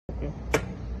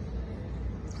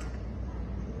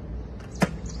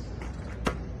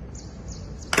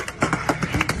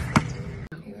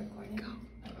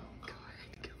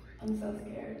I'm so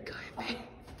scared. Go ahead, babe.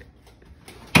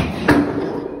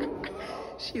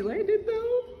 She landed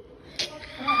though.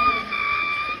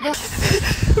 Mom!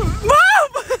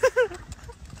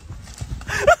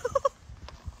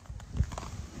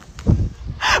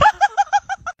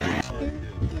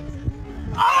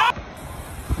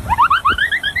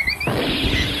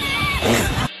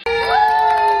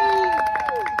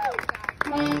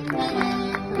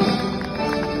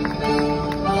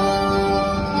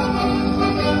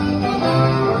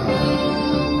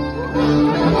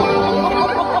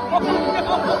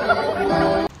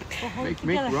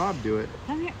 Make Rob do it.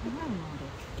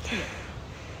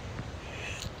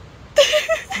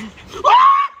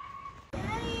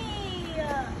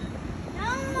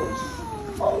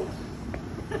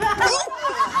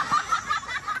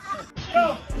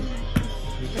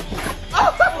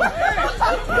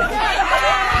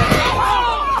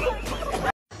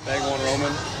 Bag one,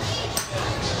 Roman.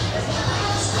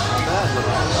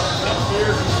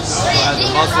 I'll have to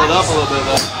muscle it up a little bit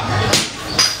though.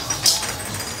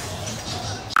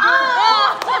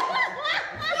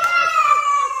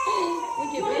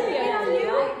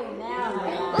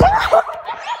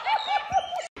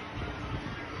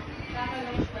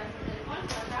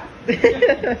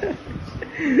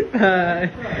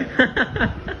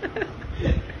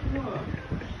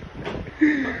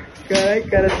 Carai,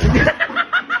 cara.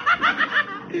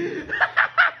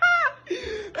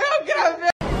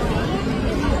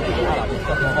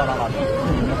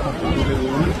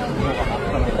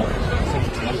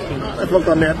 Không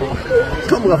còn đèn.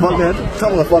 Không có phong đèn.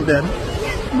 Không có phong đèn.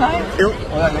 Yếu.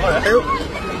 Yếu.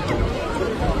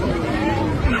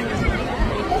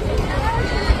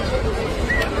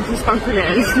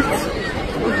 Spontaneous.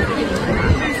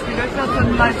 That's not a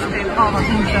lifestyle part of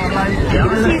life. Yeah,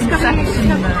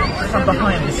 from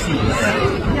behind the scenes.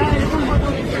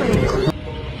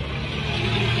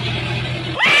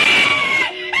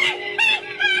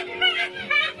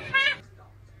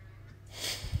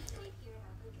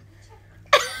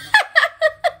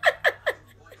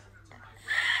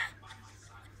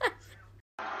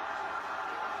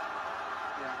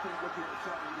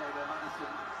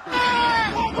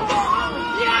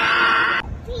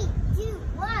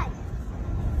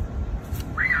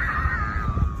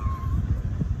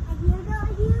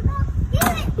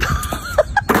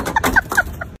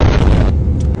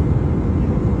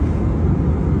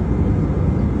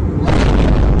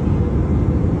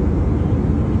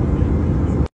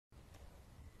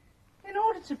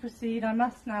 To proceed, I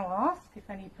must now ask if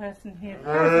any person here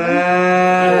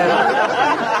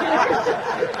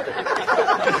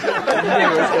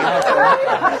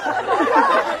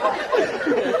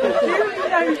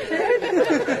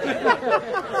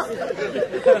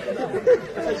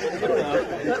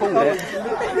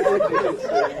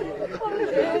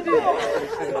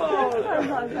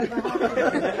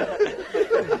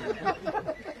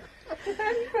If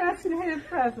any person here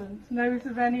present knows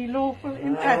of any lawful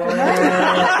impediment,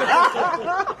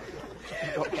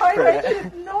 I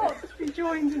should not be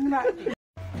joined in that.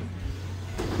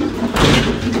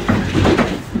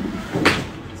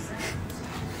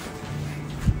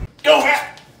 Go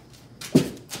ahead.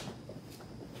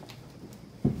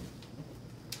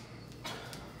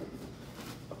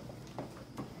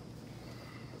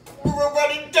 We're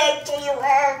already dead to you,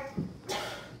 Rob.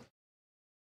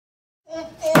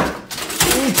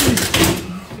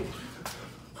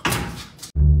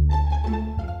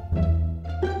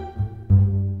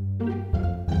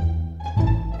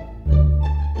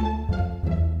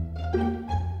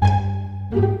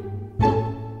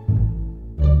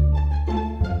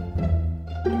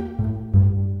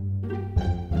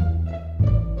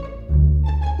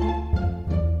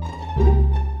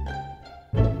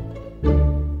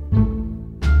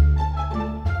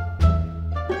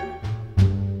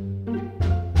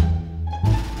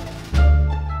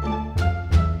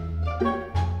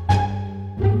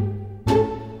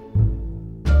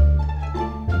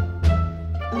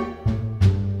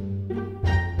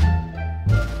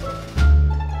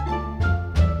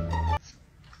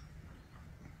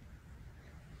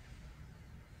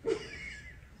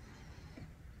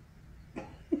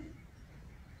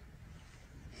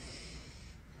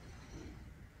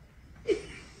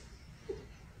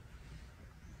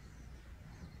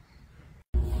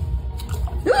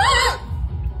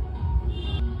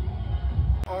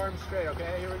 Arms straight,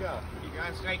 okay? Here we go. Keep your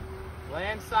arms straight.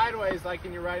 Land sideways like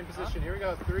in your riding position. Here we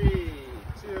go. 3,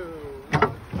 2,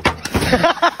 1.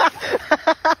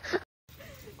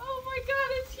 Oh my god,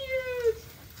 it's huge!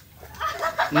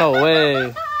 No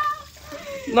way.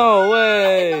 No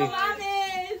way.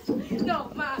 No,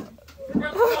 man.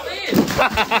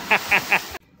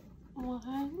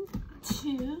 1,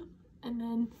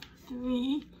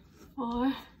 3,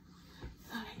 4,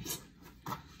 5.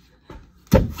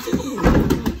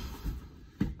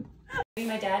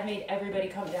 My dad made everybody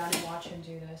come down and watch him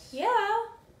do this. Yeah.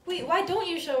 Wait, why don't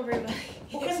you show everybody?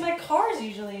 Because my car's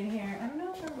usually in here. I don't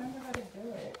know if I remember how to do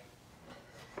it.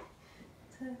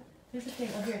 Here's the thing.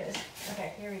 Oh, here it is.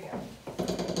 Okay, here we go.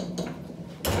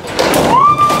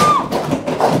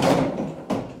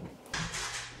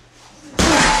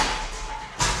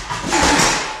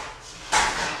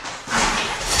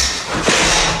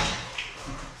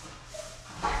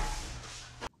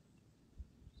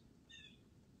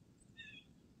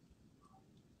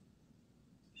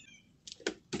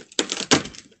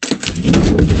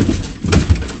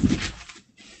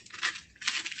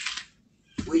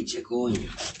 Wyjdzie koń.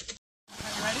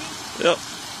 Yep.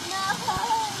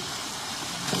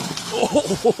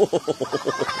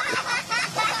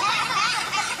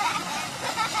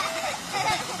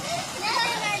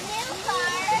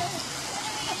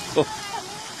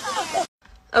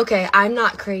 Okay, I'm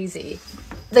not crazy.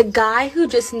 The guy who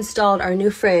just installed our new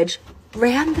fridge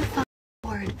ran the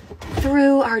cord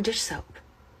through our dish soap.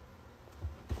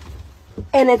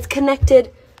 And it's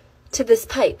connected to this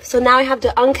pipe. So now I have to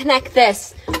unconnect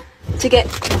this to get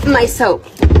my soap.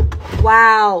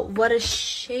 Wow, what a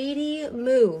shady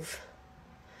move.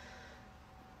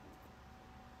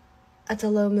 That's a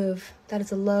low move. That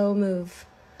is a low move.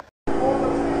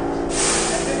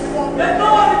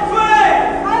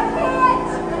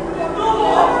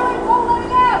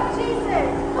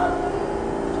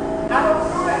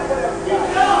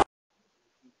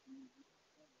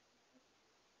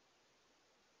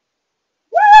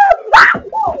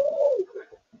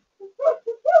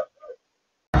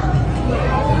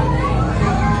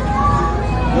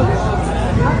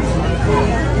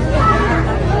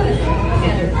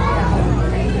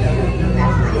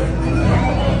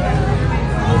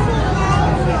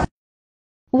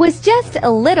 Was just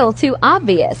a little too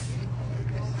obvious.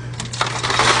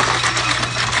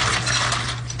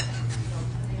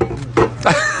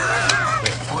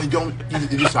 Oh,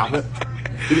 did you stop it?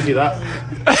 Did you see that?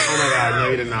 Oh my god, no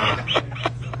you did not.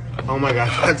 Oh my god,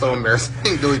 that's so embarrassing.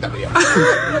 Delete that video.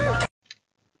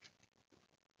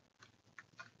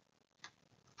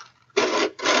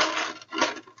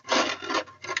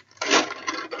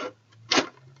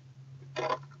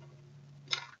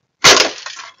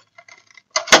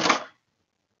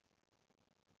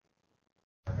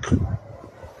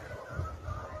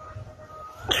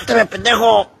 ¡Suéltame,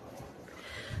 pendejo!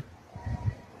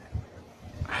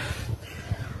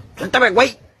 ¡Suéltame,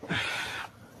 güey!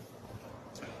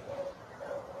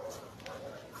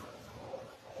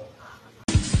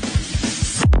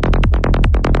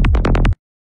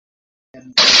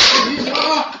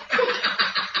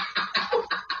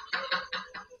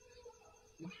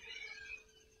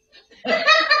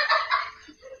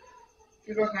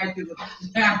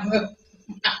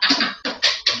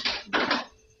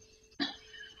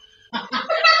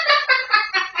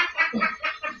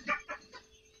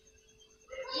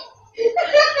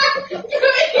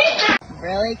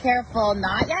 Really careful,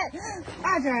 not yet.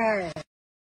 Roger.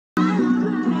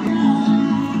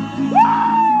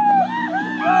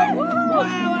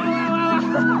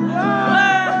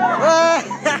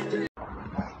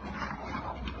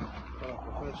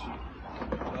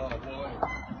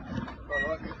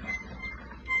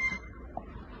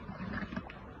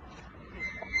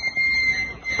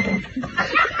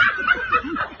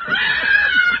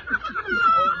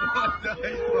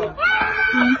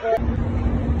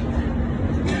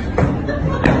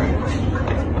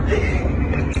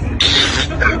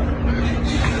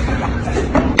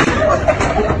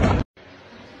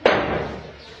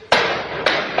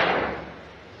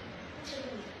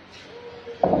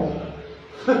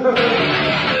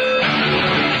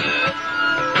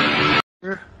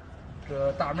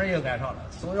这大门也安上了，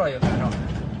锁钥也安上了。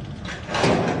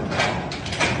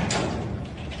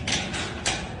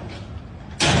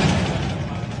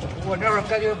我这边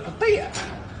感觉不对呀。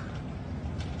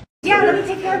Yeah, let me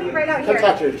take care of you right out here. Come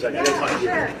talk to you for a second. Yeah,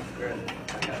 sure.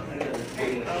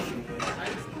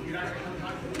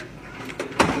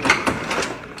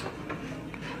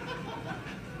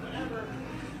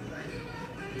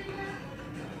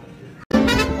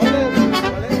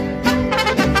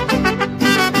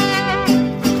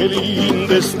 Qué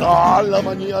linda está la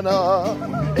mañana.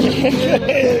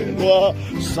 Vengo a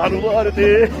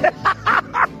saludarte.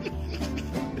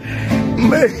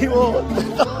 Venimos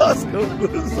todos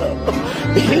concursados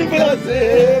y me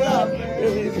hacerá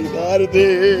felicitarte.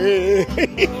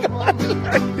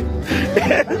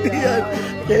 El día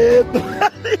que tú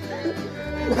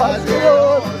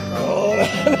pasión, ahora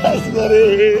las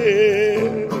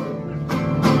daré.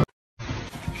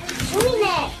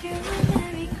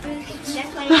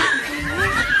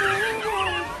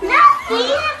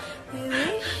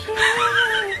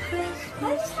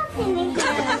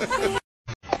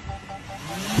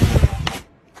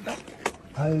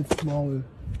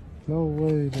 No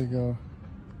way, nigga.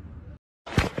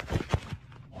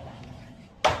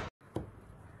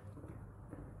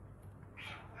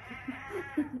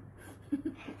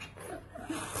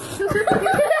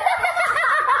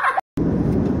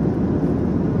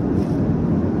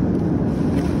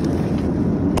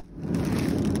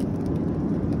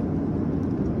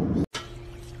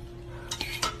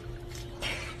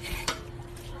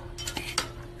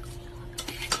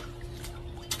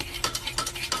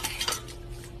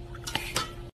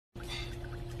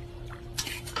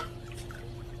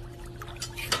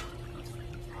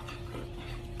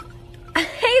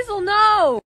 Hazel,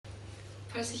 no!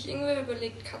 Falls sich irgendwer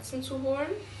überlegt, Katzen zu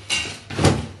holen.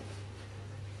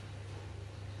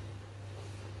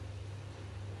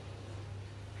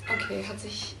 Okay, hat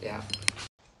sich, ja.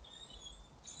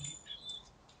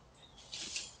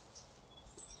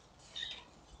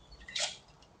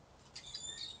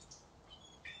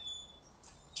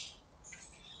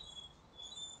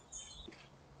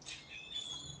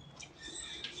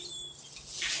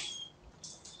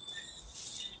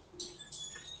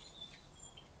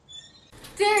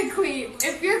 Dairy Queen,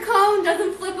 if your cone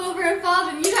doesn't flip over and fall,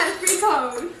 then you got a free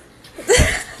cone.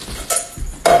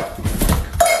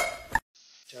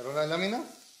 ¿Echaron la lámina?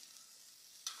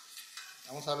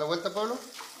 ¿Vamos a darle vuelta, Pablo?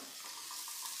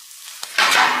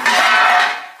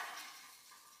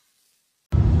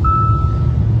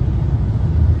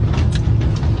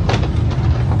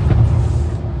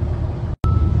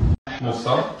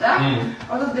 Mossa?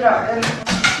 Och då drar den.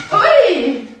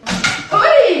 Oj!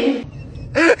 Oj!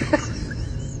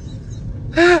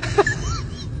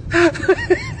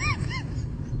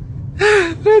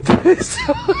 Det är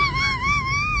så...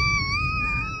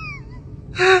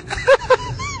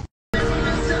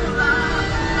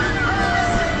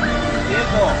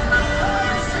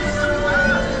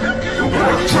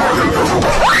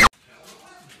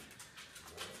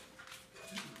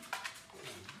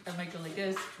 That might go like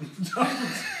this.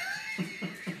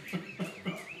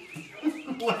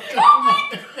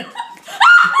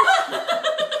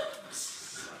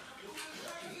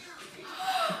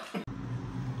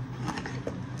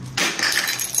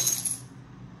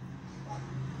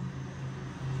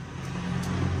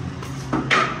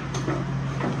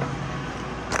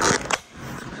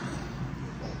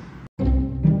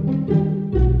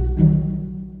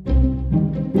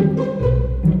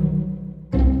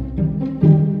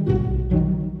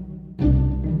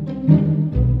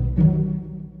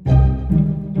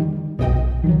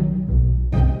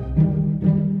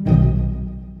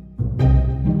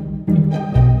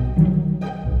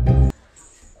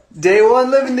 Day one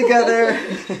living together.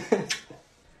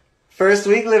 First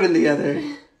week living together.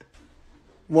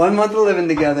 1 month of living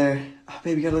together. Oh,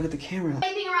 baby, you gotta look at the camera.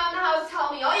 Anything around the house,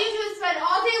 tell me. All you do is spend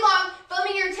all day long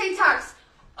filming your TikToks.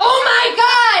 Oh my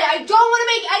god! I don't want to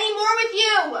make any more with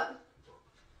you!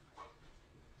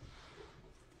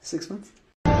 6 months?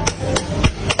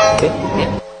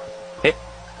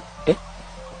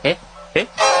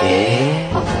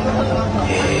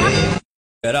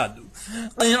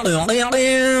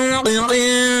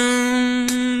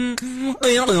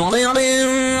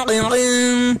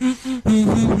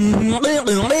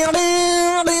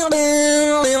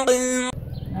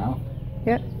 Now?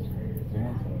 Yep.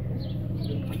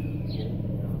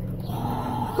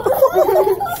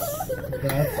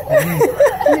 That's funny.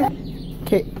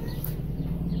 Okay.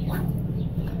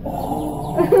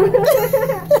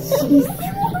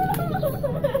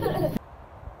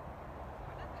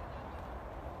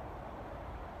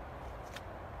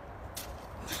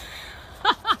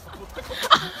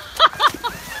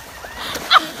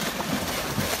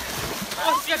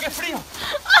 ¡Hostia, qué frío!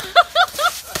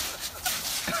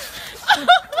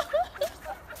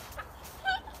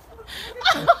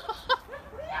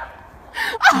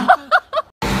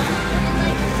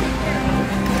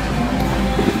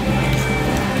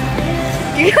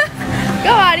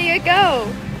 Go, Adia, go!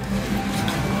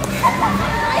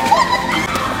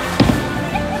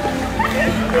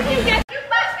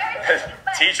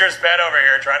 Teacher's pet over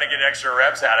here trying to get extra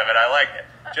reps out of it. I like it.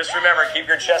 Just remember, keep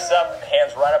your chest up,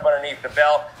 hands right up underneath the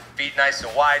belt, feet nice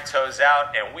and wide, toes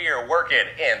out, and we are working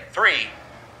in 3,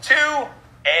 2,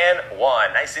 and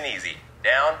 1. Nice and easy.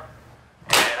 Down.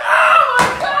 And oh my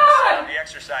God! The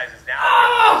exercise is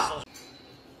now.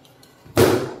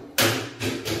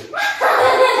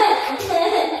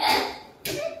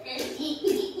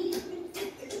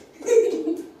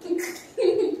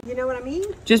 You know what I mean?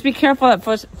 Just be careful at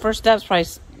first steps,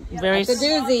 Price. Very. It's a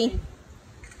doozy.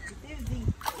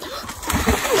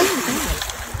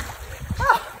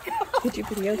 Did you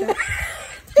video that?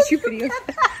 Did you video that?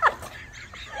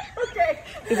 Okay.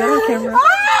 Is that on camera?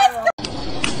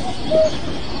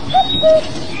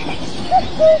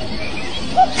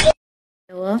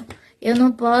 Eu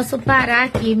não posso parar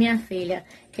aqui, minha filha,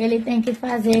 que ele tem que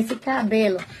fazer esse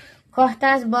cabelo.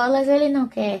 Cortar as bolas ele não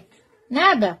quer.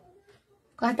 Nada.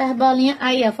 Corta as bolinhas.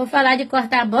 Aí, ó, for falar de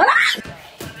cortar a bola.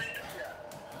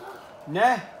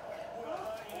 Né?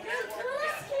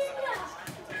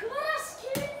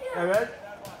 Evet.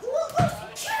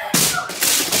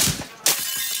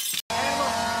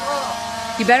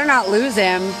 You better not lose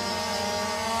him.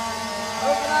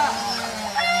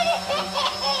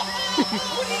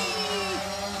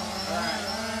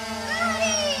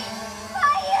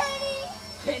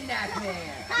 Kidnapping.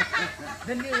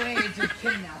 The new age of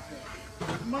kidnapping.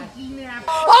 Monkey nap.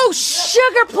 Oh,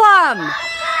 sugar plum!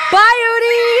 Bye,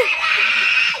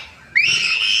 Udi!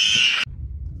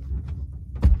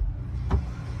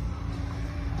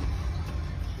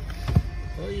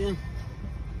 Told you.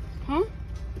 Huh?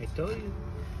 I told you.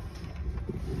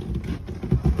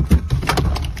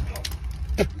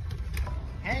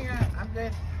 Hang on, I'm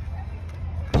good.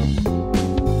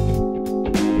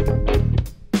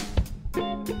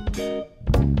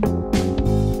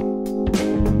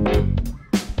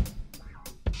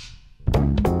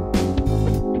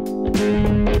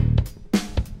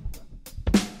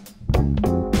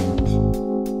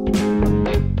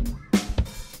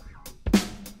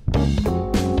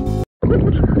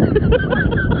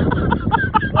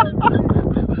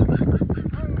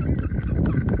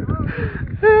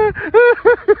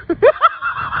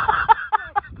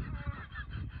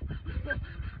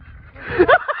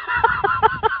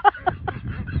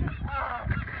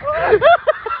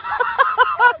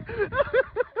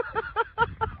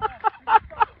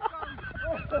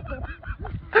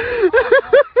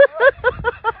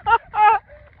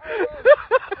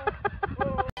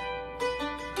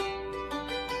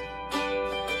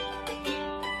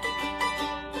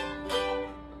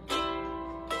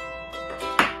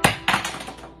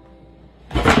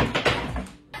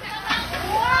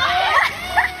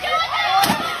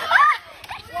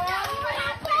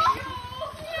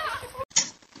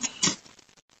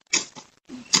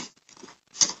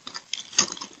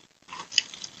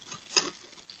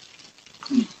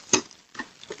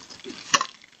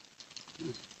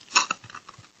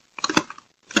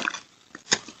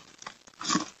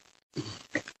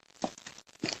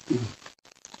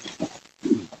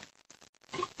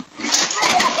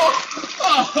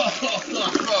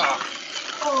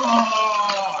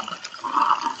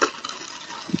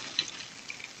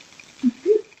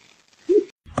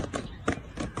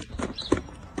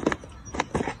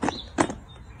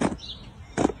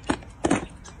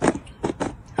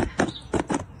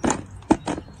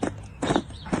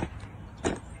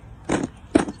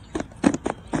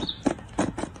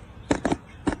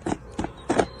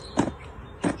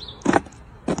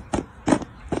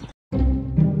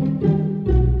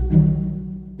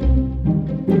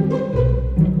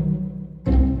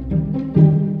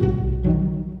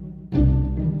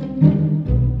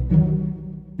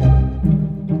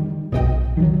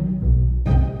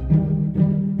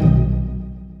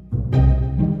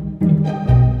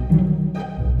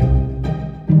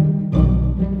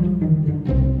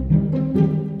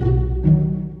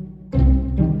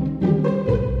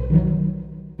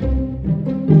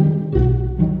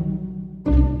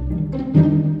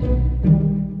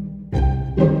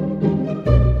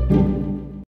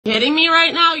 Kidding me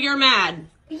right now? You're mad.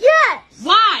 Yes!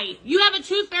 Why? You have a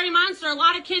tooth fairy monster. A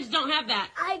lot of kids don't have that.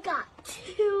 I got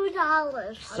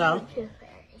 $2 So? on the tooth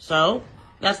fairy. So?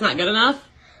 That's not good enough?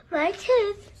 My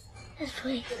tooth is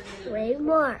worth way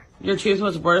more. Your tooth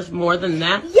was worth more than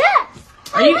that? Yes!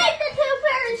 Are I you- like the tooth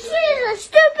fairy. She's a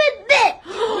stupid bitch.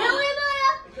 Really,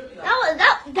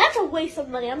 Maya? That's a waste of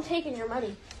money. I'm taking your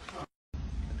money.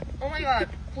 Oh my god,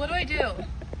 what do I do?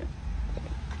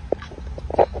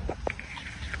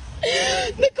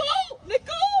 Nicole!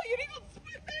 Nicole! You need to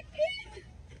put it back in!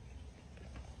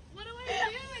 What do I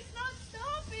do? It's not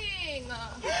stopping.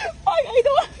 I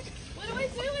don't... What do I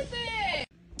do with it?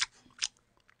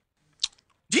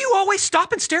 Do you always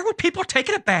stop and stare when people are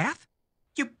taking a bath?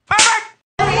 You pervert!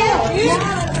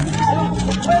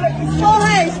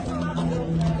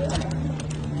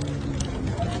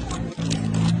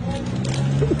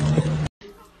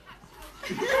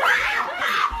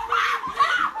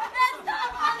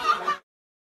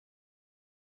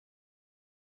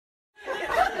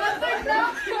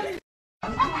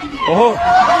 Oh.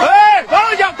 Hey,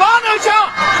 con giật có nữa sao?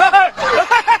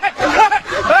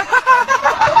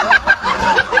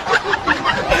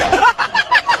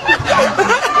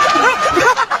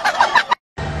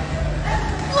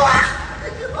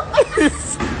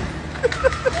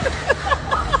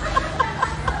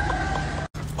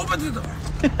 Open the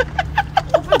door.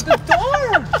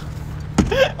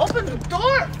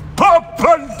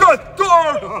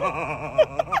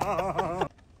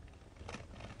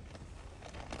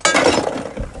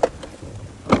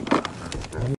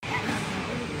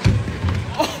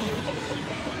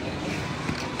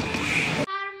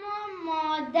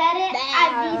 مادر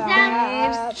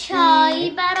عزیزم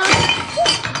چای برام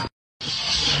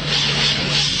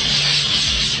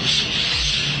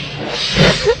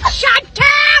شکل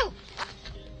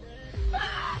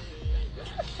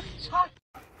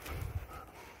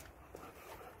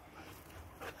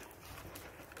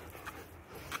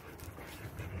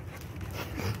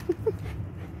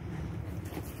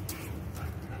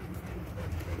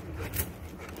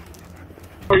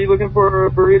Are you looking for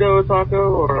a burrito, a taco,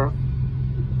 or?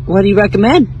 What do you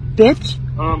recommend, bitch?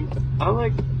 I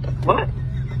like what?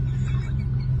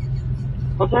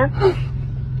 What's that?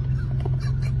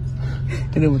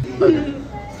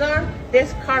 Sir,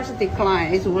 this car's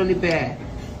decline. It's really bad.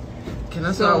 Can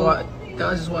I start what? Can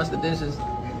I just wash the dishes?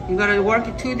 You gotta work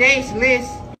it 2 days, Liz.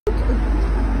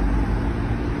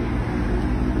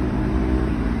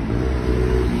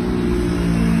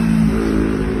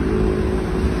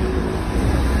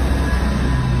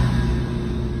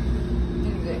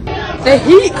 The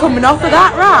heat coming off of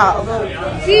that wrap.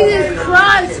 Jesus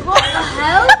Christ, what the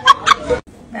hell?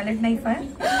 Palette knife है?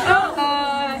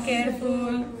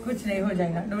 Careful. कुछ नहीं हो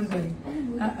जाएगा. Don't worry.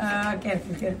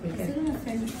 Careful.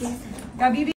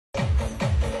 कभी भी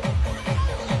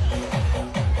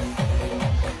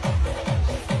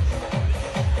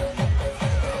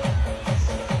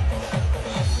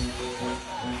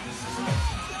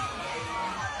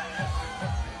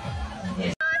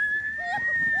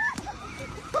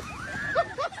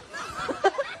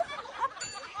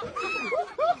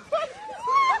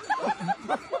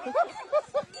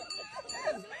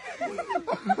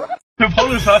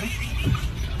Apologize.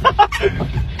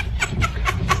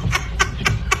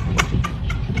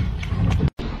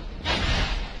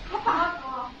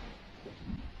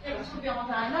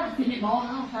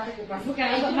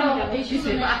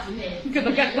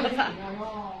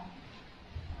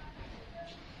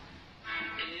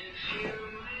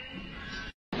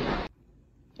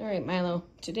 All right, Milo.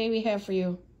 Today we have for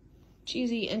you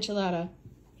cheesy enchilada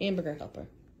hamburger helper.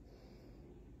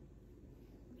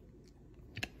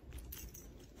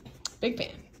 Big fan.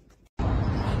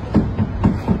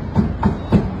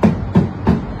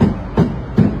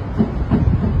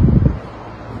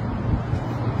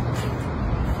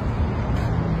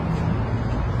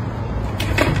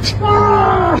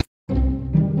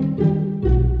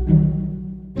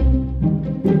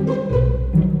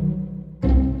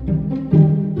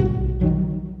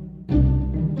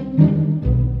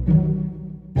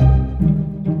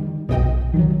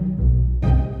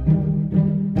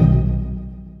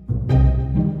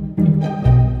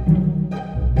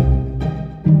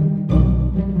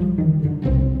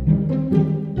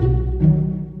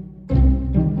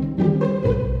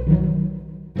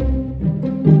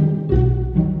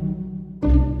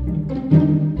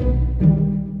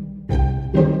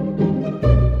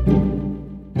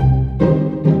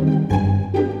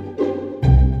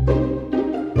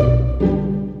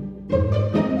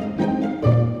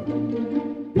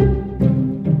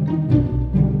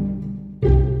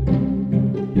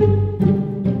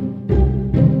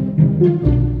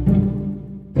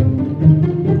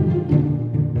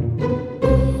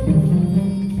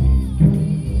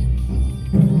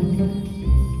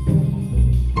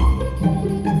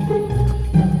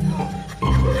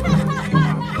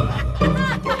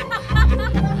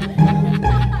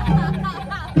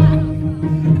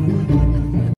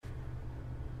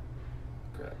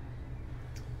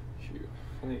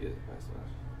 Let me get past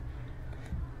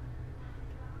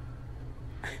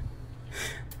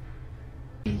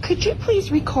that. Could you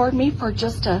please record me for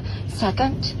just a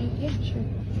second? Yeah, sure.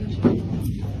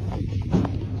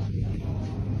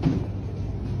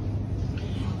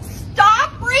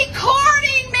 Stop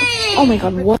recording me! Oh my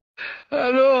god, what?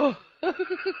 Hello.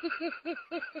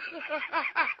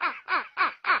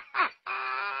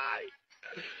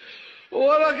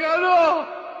 Hola, Carlos.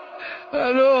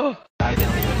 Hello.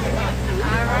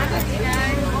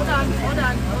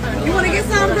 You want to get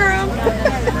some, girl?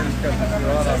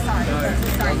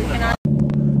 Sorry, you cannot.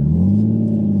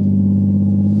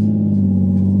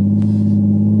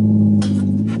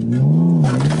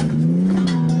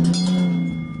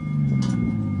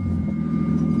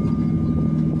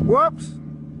 Whoops.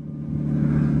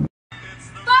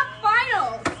 Fuck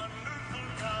finals!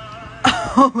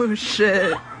 Oh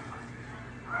shit.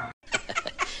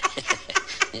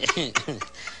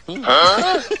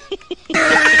 Huh?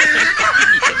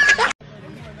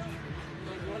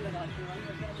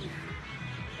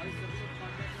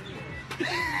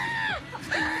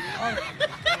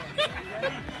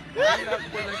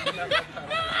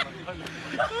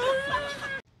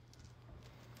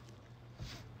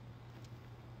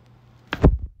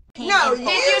 No, did you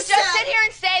just sit here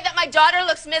and say that my daughter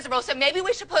looks miserable, so maybe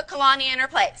we should put Kalani in her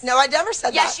place. No, I never said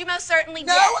that. Yes, you most certainly did.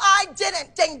 No, I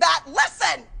didn't, dingbat.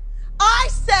 Listen, I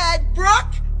said,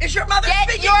 Brooke, is your mother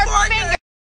speaking for you?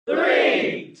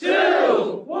 3,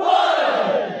 2,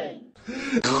 1.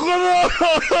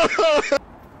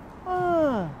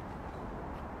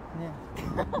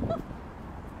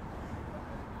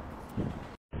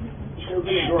 Open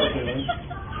the door, Caitlin.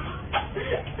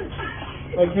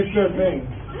 Like, hit the thing.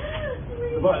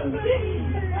 The button.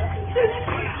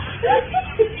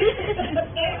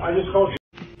 I just called you.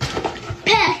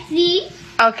 Pepsi.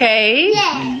 Okay.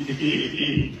 Yes.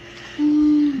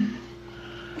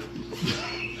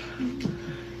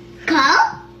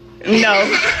 Coke? No.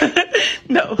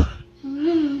 No.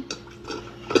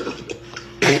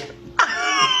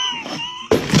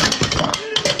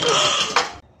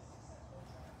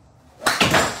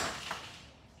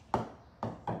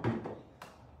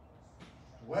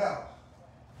 Well.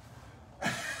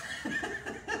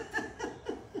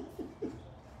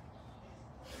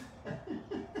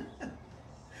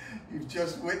 You've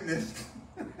just witnessed.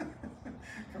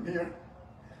 Come here.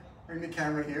 Bring the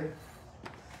camera here.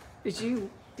 Did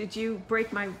you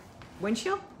break my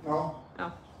windshield? No.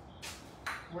 Oh.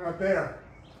 We're not there.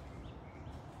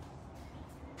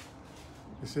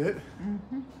 You see it?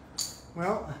 Mm-hmm.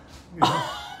 Well, you know.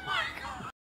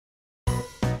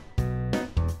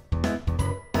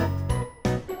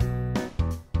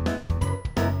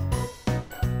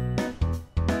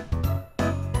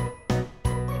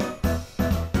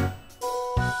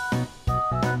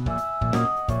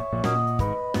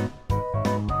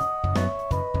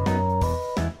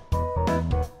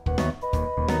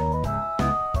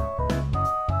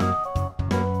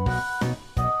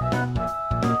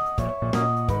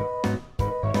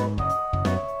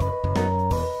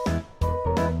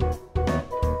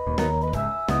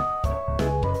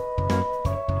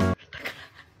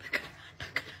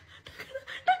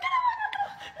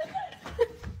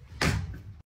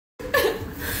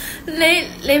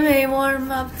你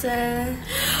warm up 啫，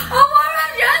我 warm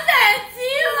up 咗成朝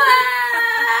啊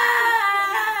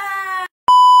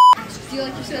Do you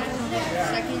like your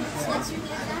second slicer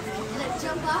and then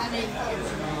jump off? At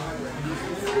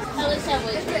least I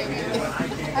was right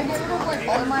now. I get rid of like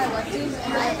all my electives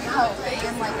and I help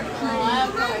and like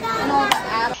and all the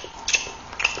abs.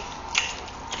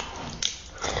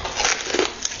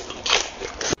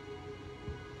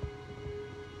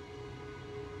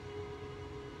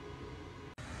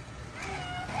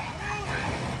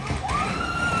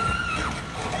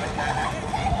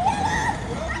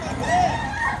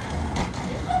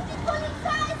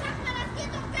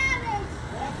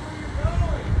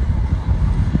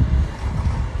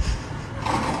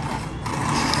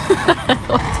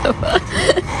 What the fuck?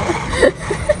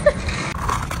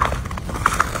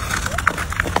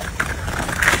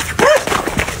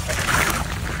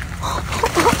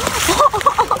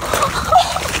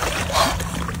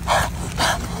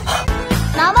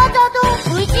 넘어져도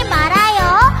울지 말아요.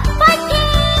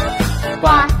 파이팅!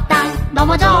 꽉딱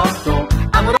넘어져도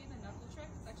아무런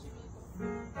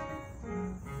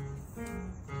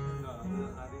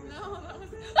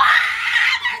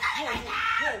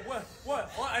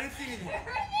What? I didn't see anything.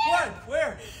 What?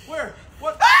 Where?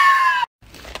 What?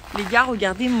 Les gars,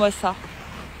 regardez-moi ça.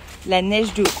 La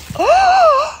neige de...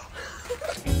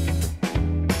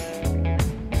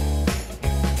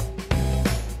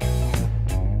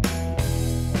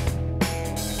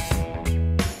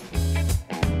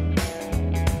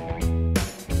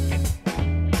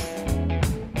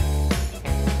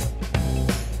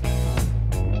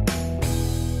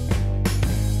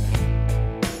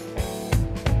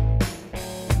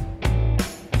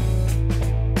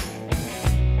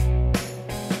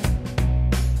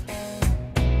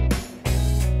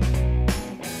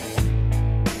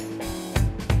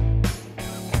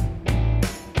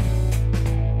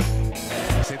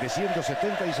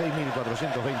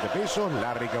 $776.420,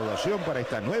 la recaudación para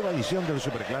esta nueva edición del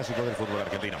Superclásico del fútbol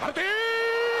argentino. ¡Martín!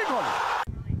 ¡Gol!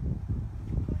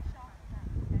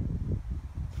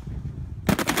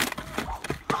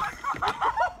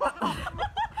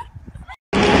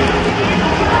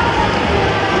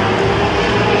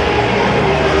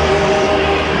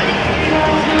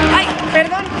 ¡Ay,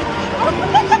 perdón!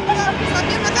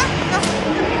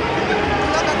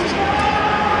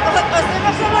 Os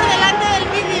pasamos delante del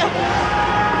vídeo.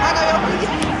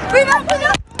 ¡Cuidado,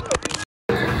 cuidado!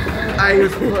 I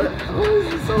was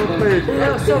so big.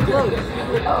 That was so close.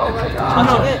 Oh my god.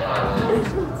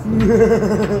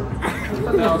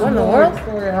 What in the world?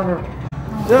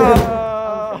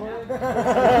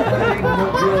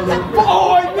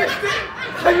 Oh, I missed it!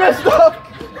 I messed up!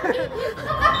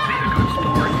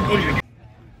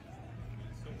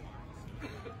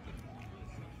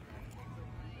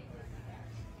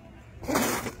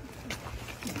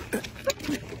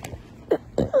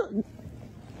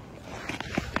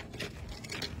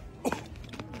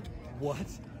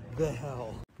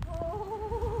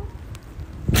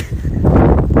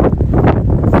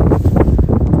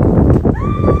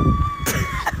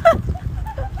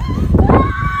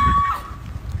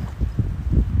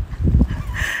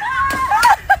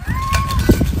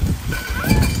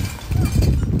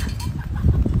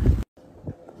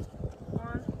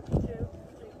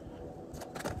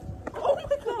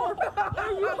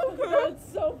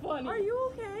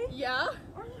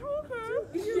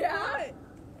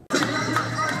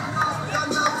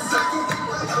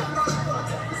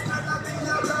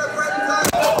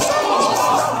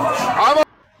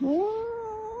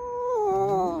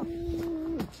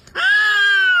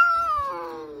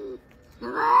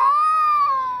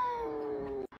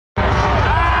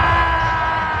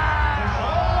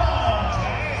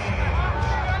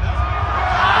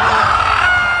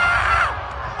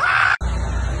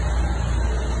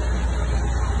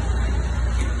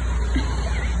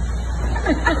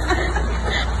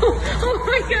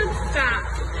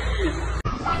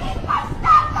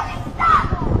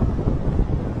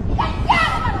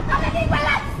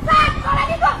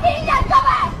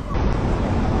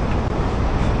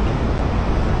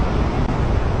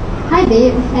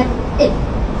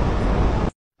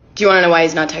 Do you want to know why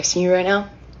he's not texting you right now?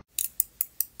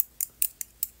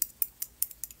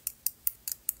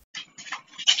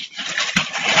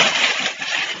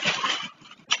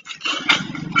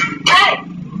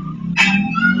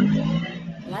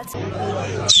 Let's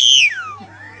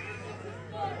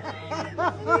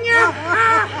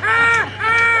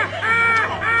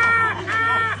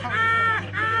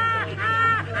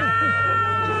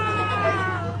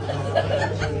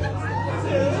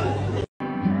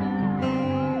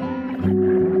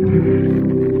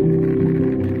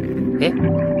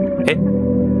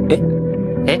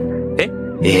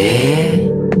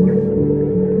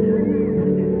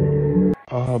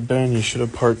Ben, you should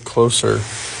have parked closer.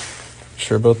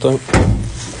 Sure about that?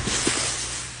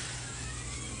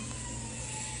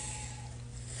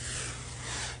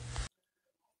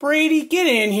 Brady, get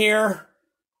in here.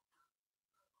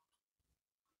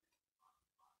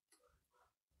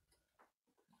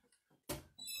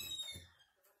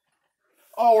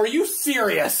 Oh, are you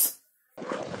serious?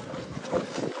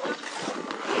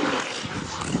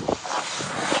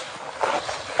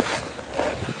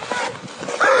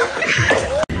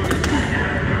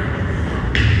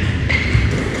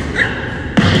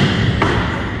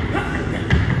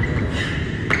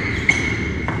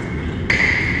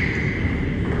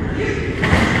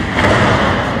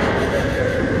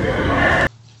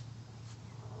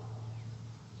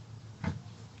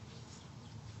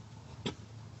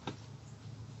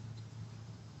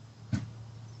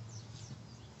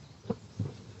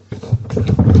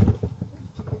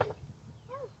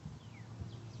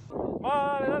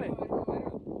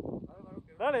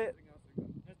 Dale.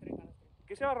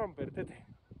 ¿Qué se va a romper, Tete?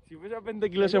 Si fuese a 20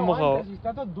 kilos en mojado.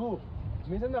 Està tot dur.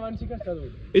 Més endavant sí que està dur.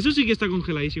 Eso sí que está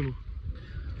congeladísimo.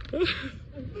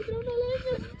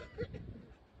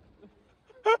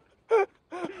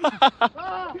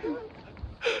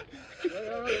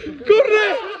 ¡Corre!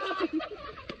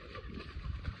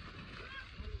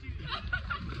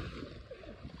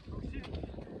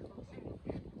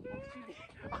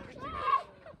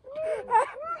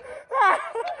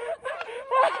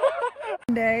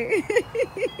 Day.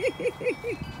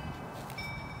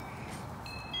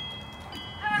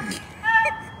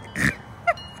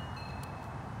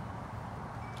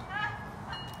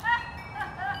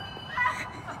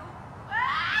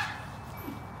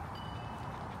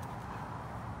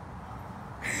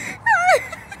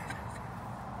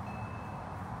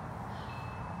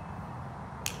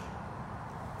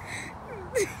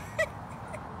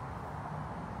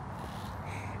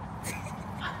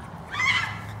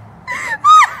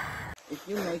 If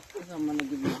you make this, I'm gonna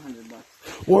give you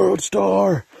 $100. World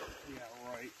star!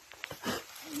 I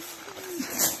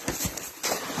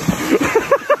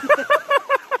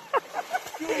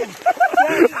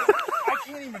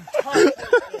can't even touch it.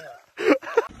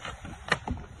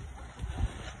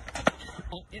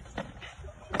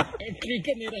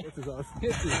 This is us.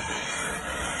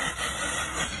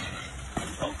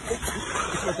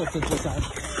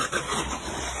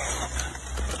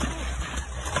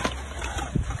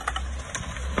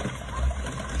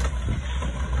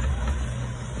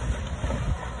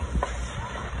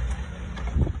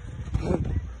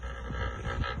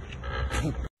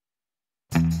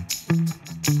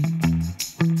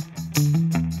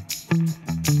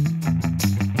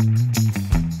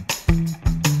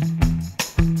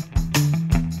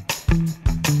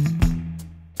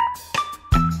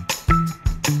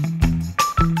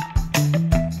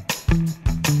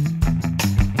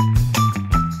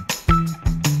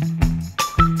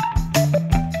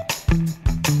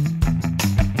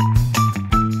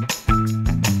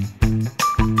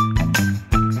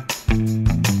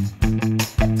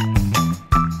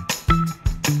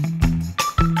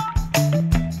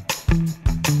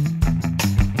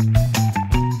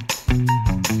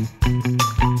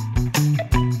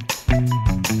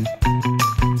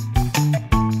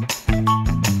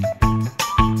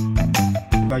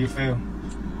 How you feel?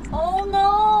 Oh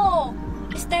no!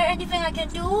 Is there anything I can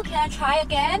do? Can I try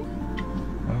again?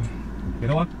 You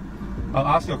know what? I'll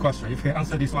ask you a question. If you can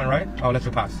answer this one right, I'll let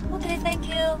you pass. Okay, thank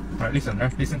you. Alright, listen,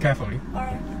 right? Listen carefully.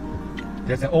 Alright.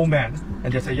 There's an old man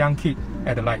and there's a young kid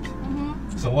at the light.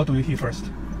 So what do you hear first?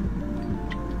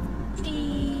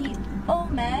 The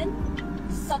old man,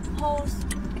 suppose,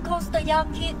 because the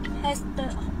young kid has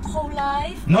the whole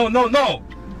life. No, no, no!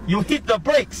 You hit the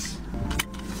brakes!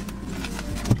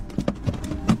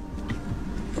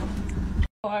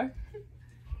 Hey,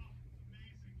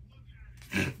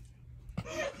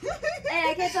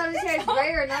 I can't tell if his hair is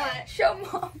gray or not. Show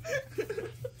mom.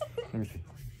 Let me see.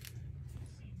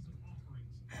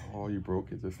 Oh, you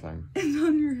broke it this time. It's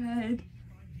on your head.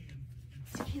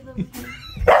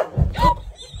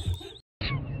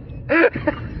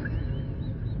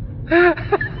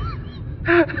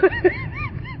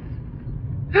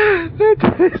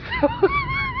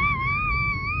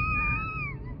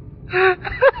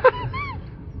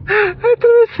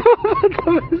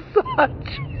 the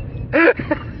massage.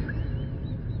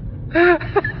 Let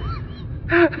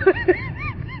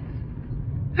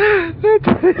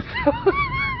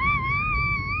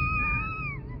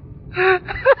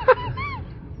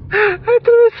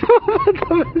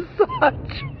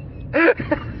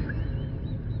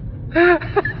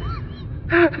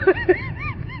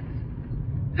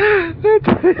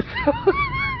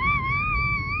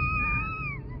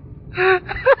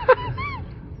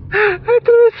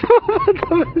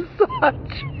me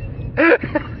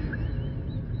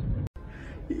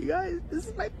You guys, this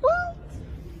is my quilt.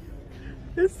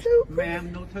 It's so cool.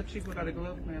 Ma'am, no touching without a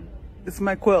glove, ma'am. This is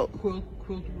my quilt. Quilt.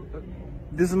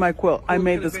 This is my quilt. I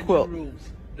made this quilt. Rules.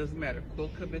 Doesn't matter.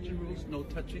 Quilt convention rules. No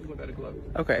touching without a glove.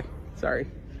 Okay, sorry.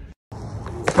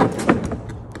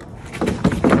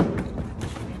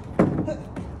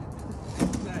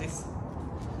 Nice.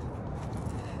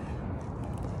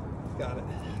 Got it.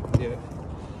 Get it.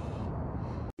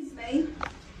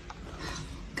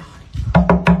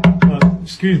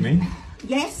 Excuse me.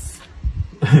 Yes?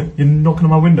 You're knocking on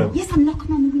my window? Yes, I'm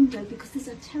knocking on the window because there's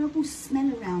a terrible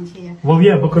smell around here. Well,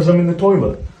 yeah, because I'm in the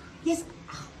toilet. Yes,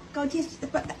 oh God, yes,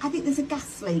 but I think there's a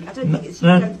gas leak. I don't think it's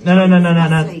No,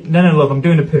 look, I'm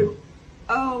doing a poo.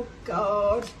 Oh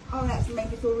God, oh that's made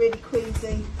me feel really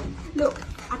queasy. Look,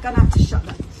 I'm gonna have to shut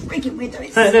that freaking window.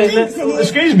 It stinks in here.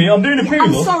 Excuse me, I'm doing a poo.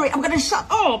 I'm look. sorry, I'm gonna shut.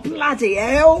 Oh bloody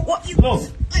hell! What you? Look,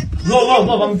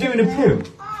 I'm doing a poo.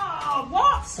 Oh,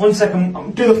 what? 1 second,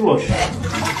 I'm doing the flush.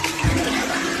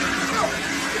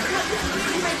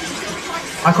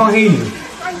 I can't hear you.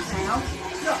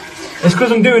 It's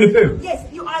because I'm doing a poo. Yes,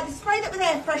 you either spray that with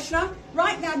air freshener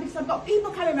right now because I've got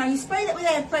people coming around. You spray that with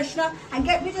air freshener and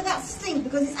get rid of that stink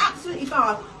because it's absolutely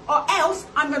vile. Or else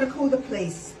I'm going to call the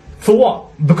police. For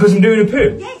what? Because I'm doing a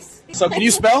poo? Yes. So can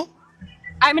you spell?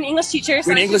 I'm an English teacher.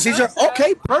 You're an English teacher?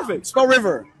 Okay, perfect. Spell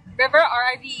river. River,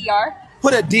 R-I-V-E-R.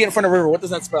 Put a D in front of river. What does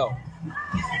that spell?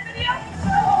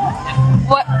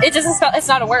 What? It doesn't spell. It's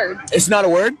not a word. It's not a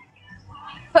word?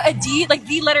 Put a D, like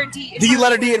the letter D. The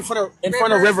letter D in front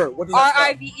of river. What does that spell?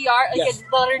 R-I-V-E-R, like Yes.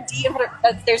 a letter D in front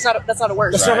of. That's not a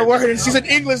word. That's not a word. And she's an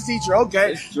English teacher.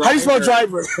 Okay. How do you spell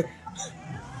driver?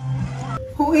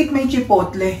 Who ate my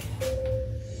chipotle?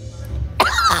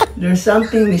 There's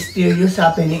something mysterious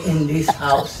happening in this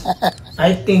house.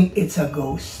 I think it's a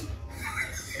ghost.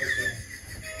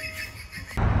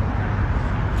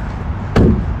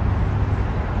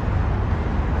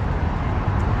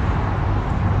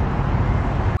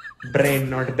 Brain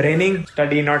not braining,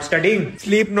 study not studying,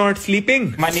 sleep not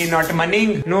sleeping, money not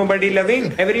moneying, nobody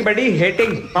loving, everybody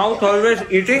hating, mouth always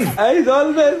eating, eyes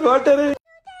always watering.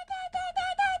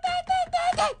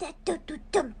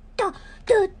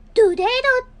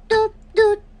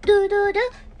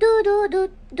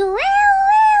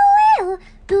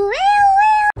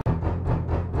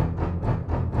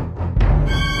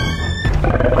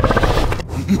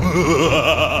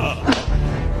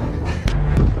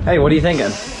 Hey, what are you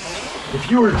thinking? If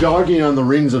you were jogging on the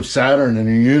rings of Saturn and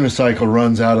your unicycle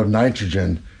runs out of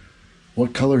nitrogen,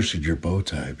 what color should your bow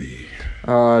tie be?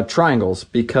 Triangles,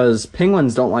 because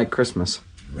penguins don't like Christmas.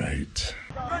 Right.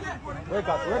 La la la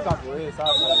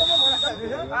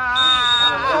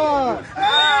la.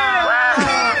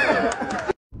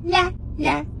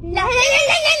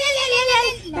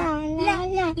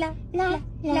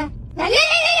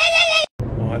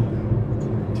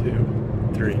 1,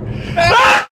 2, 3.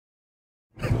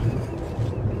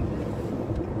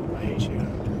 I hate you.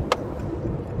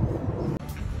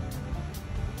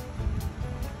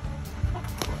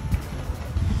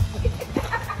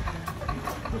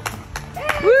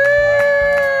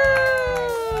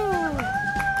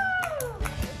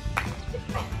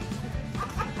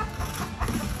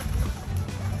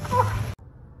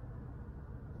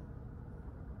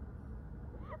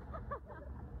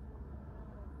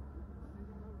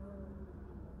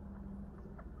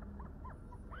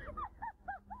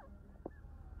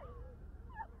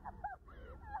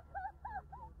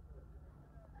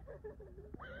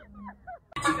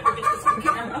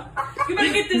 You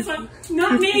better get this one,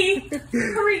 not me.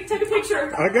 Hurry, take a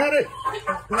picture. I got it.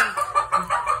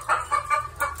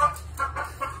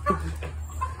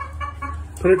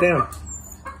 Put it down.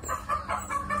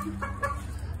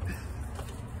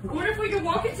 What if we could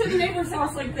walk into the neighbor's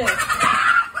house like this?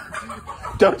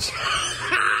 Don't you?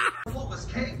 What was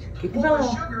cake? What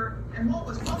was sugar? And what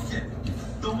was pumpkin?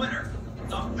 The winner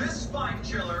of this spine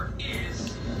chiller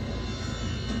is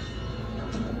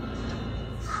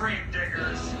Cream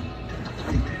Diggers.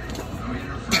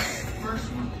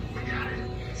 First one, we got it.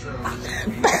 So.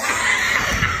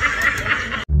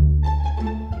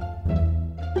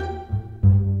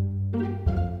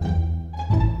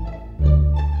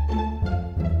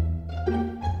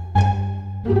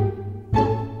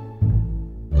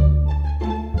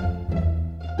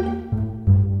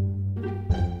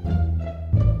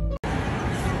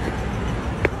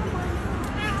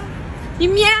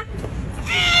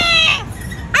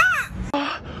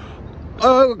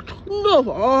 move.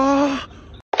 Oh.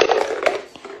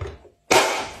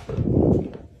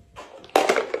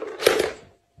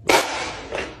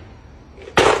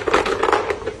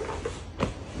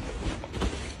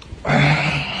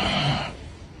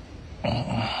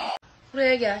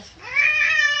 Buraya gel.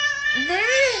 Ne?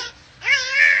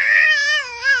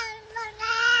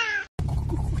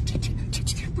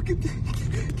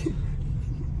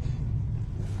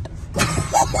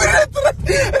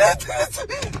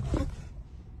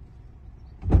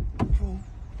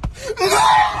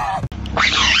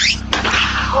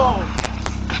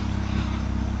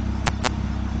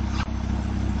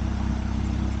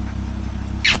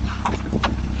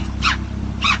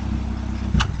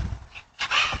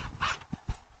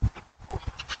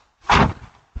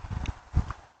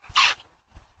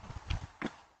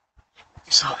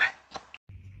 You saw that?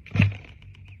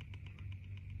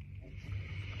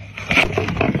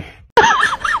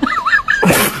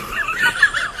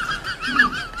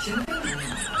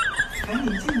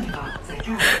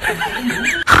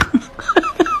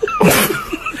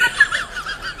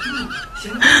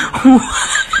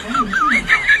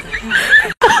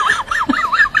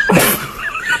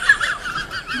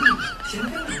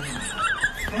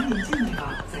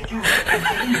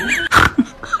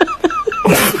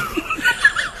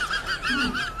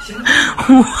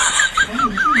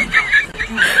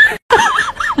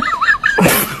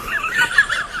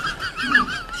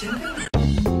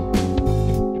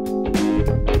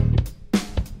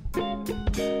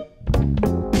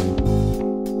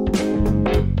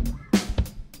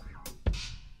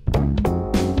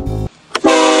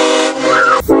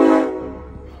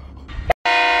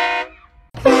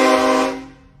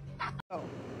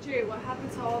 Jay, what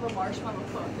happened to all the marshmallow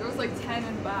cook? There was like 10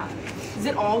 in the back. Is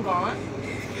it all gone?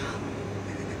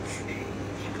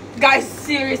 Guys,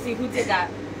 seriously, who did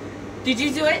that? Did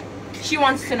you do it? She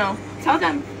wants to know. Tell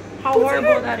them how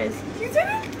horrible that is. You did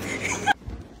it?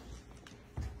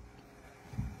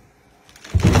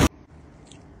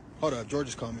 Hold up, George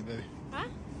is calling me, baby. Huh?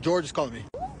 George is calling me.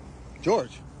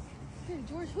 George. Hey,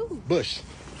 George, who? Bush.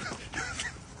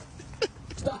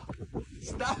 Stop.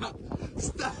 Stop.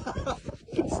 Stop.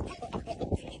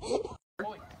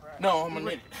 No, I'm gonna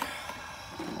need it.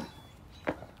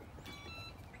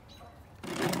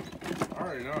 I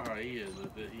already know how he is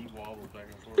with it. He wobbles back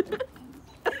and forth.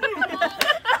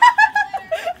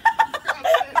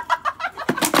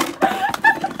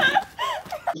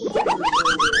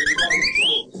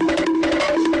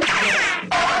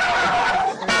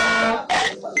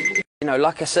 You know,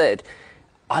 like I said,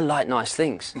 I like nice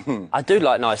things. I do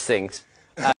like nice things.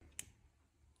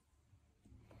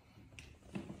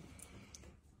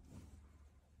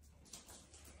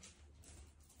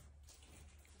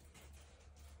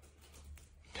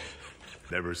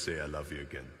 Never say I love you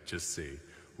again. Just say,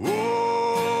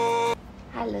 whoa.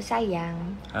 Halo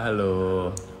sayang.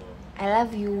 Hello. I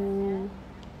love you.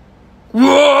 Whoa.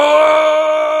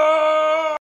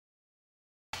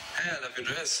 Hey, I love your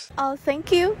dress. Oh,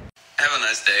 thank you. Have a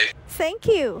nice day. Thank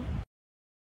you.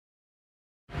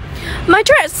 My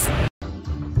dress!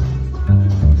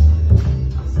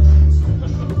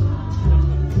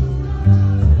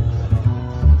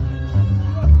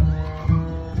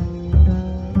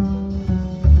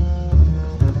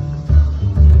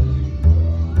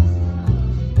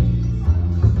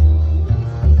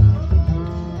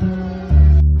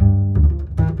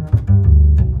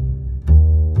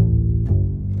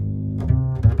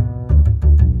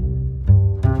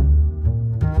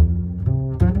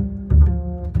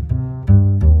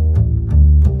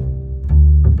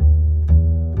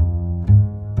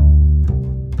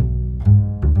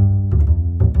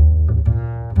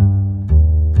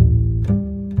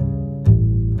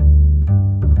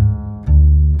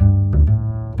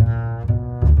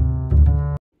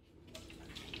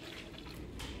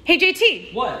 Hey,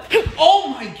 JT. What? Oh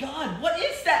my god, what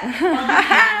is that?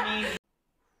 Are you kidding me?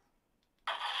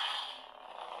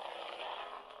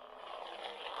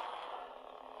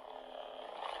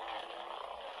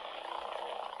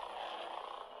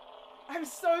 I'm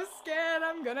so scared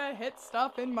I'm gonna hit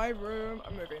stuff in my room.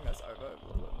 I'm moving this over.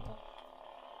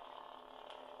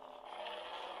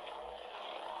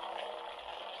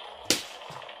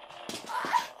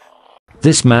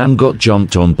 This man got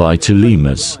jumped on by two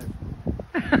lemurs.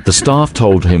 The staff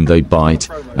told him they'd bite,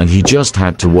 and he just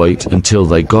had to wait until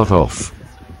they got off.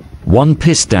 One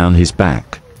pissed down his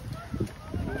back.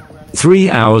 3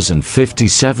 hours and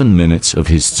 57 minutes of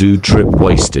his zoo trip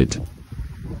wasted.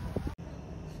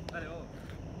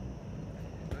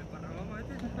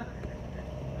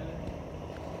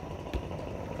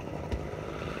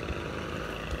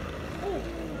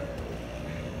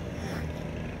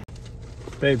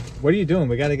 Babe, what are you doing?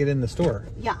 We got to get in the store.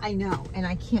 Yeah, I know, and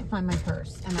I can't find my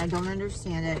purse, and I don't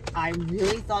understand it. I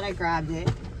really thought I grabbed it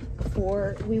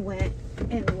before we went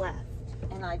and left,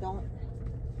 and I don't.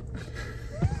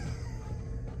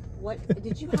 What?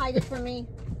 Did you hide it from me?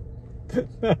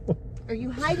 No. Are you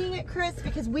hiding it, Chris?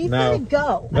 Because we've No. got to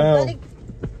go. No.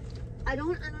 I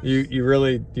don't understand. You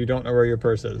really, you don't know where your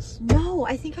purse is. No,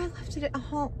 I think I left it at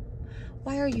home.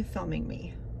 Why are you filming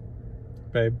me?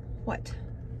 Babe. What?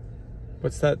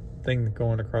 What's that thing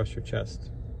going across your chest?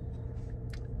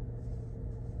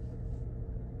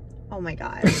 Oh my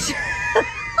gosh.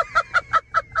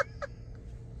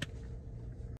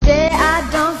 Today I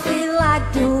don't feel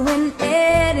like doing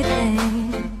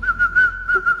anything.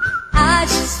 I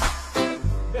just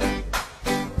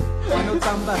Ano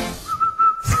tamba?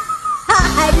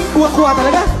 kuha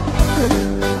talaga.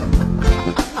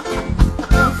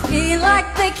 Feel like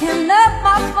picking up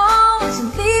my phone and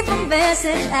leave a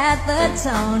message at the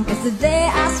tone. Cause today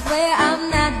I swear I'm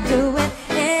not doing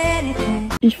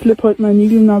anything. Ich flippe heute mein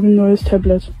niegelnagelneues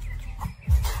Tablet.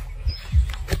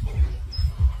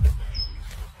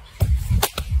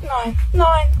 Nein,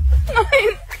 nein,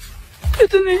 nein,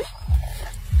 bitte nicht.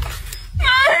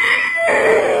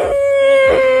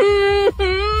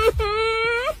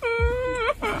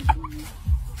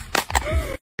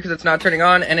 Because it's not turning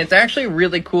on, and it's actually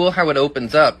really cool how it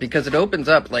opens up, because it opens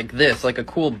up like this, like a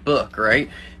cool book, right?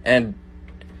 And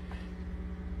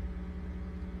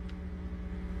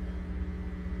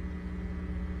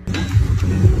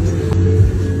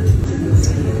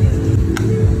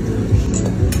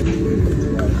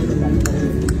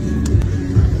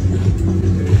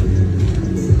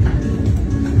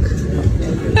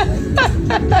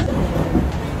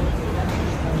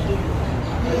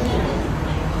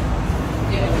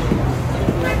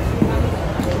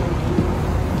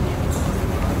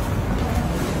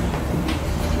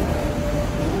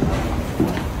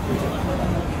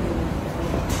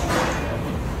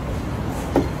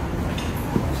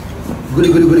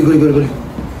Goody.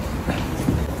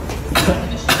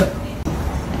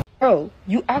 Bro,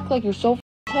 you act like you're so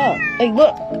up. Like,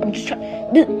 look, I'm just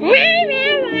trying.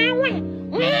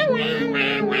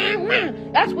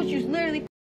 That's what you literally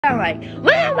sound like.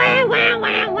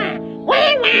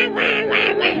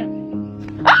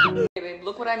 Hey, babe,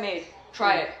 look what I made.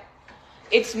 Try it.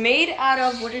 It's made out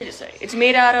of, what did it say? It's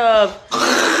made out of.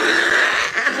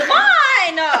 Come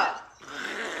on!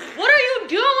 What are you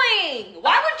doing?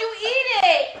 Why would you eat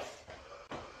it?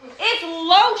 It's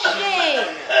lotion.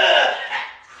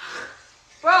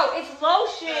 Bro, it's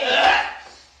lotion.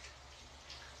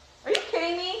 Are you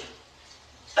kidding me?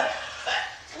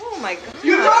 Oh my god.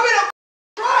 You told me to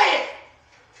try it!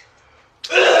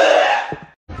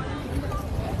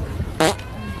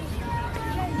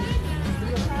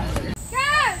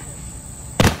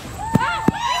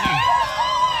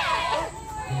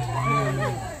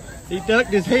 He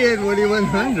ducked his head when he went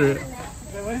 100.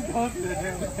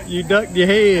 You ducked your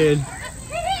head.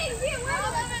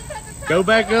 Go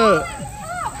back up.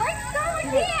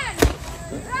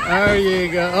 There you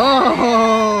go.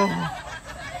 Oh!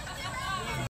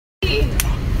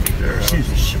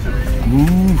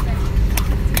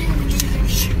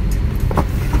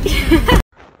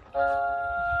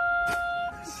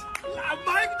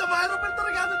 Mike, naman pa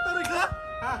talaga.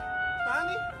 Ha?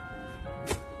 Tani?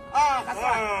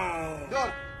 Kasa.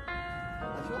 Doon.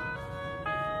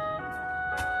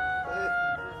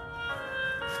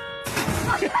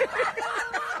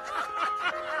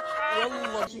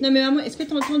 Non mais maman, est-ce que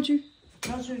t'as entendu?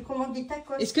 Non, je commande des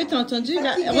tacos. Est-ce que t'as entendu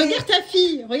là? Regarde ta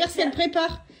fille, regarde ce qu'elle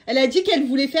prépare. Elle a dit qu'elle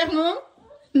voulait faire un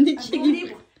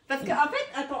équilibre. Parce qu'en fait,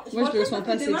 attends, moi je le sens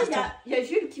pas, c'est demain, il y a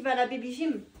Jules qui va à la baby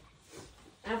gym.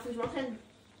 Alors faut que je m'entraîne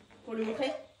pour lui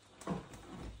montrer.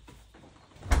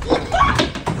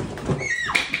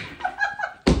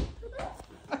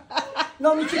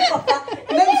 Non, mais tu ne crois pas.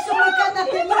 Même sur le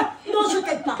canapé, non, je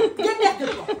t'aide pas.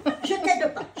 Démerde-toi. Je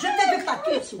t'aide pas. Je t'aide pas, tu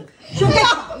es sourd. Je t'aide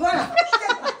pas. Voilà, je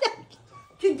t'aide pas.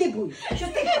 Tu te débrouilles. Je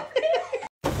t'aide pas.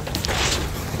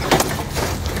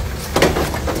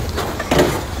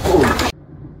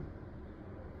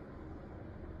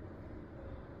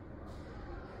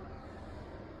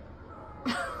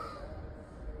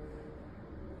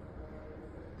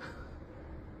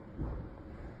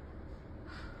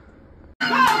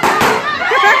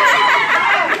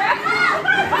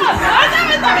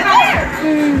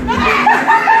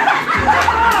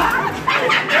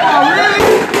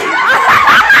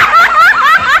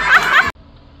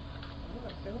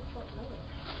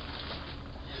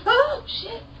 Oh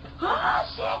shit! Oh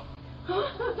shit!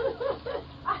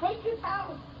 I hate this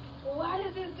house. Why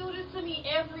does this do this to me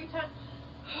every time?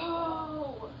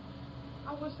 Oh,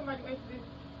 I wish somebody went to this.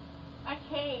 I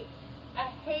can't. I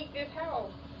hate this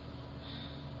house.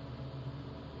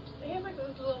 They have like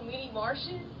this little mini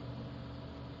Martian.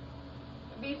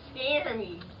 It'd be scaring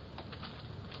me.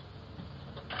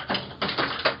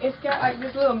 It's got like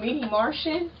this little mini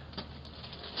Martian.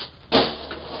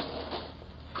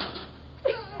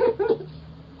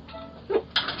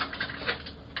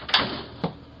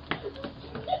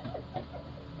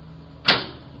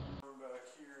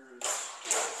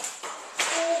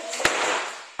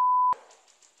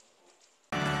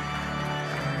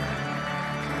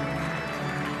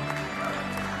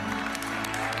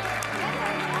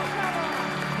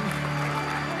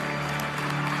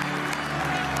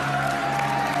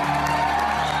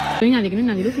 No hay nadie, que no hay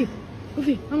nadie, Lucy.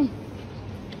 Lucy, vamos.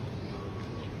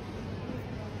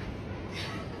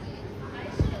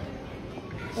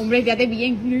 Hombre, quédate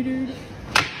bien.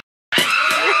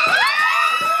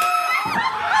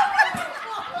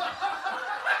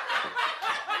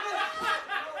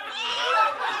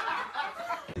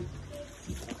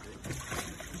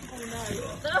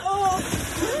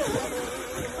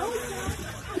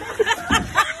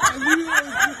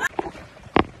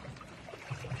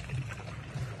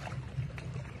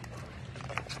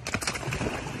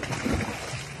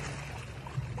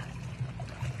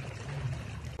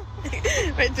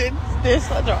 Richard, this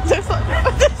one drop, this one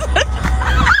drop, this one drop.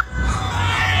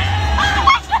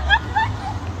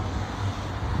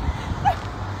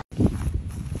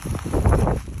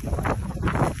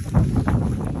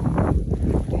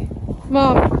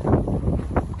 Mom,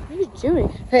 what are you doing?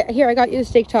 Hey, here, I got you the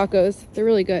steak tacos. They're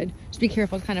really good. Just be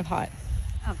careful, it's kind of hot.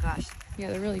 Oh gosh. Yeah,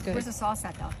 they're really good. Where's the sauce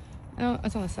at though? Oh,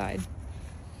 it's on the side.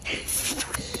 What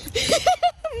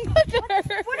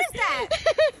is that?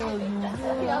 Oh!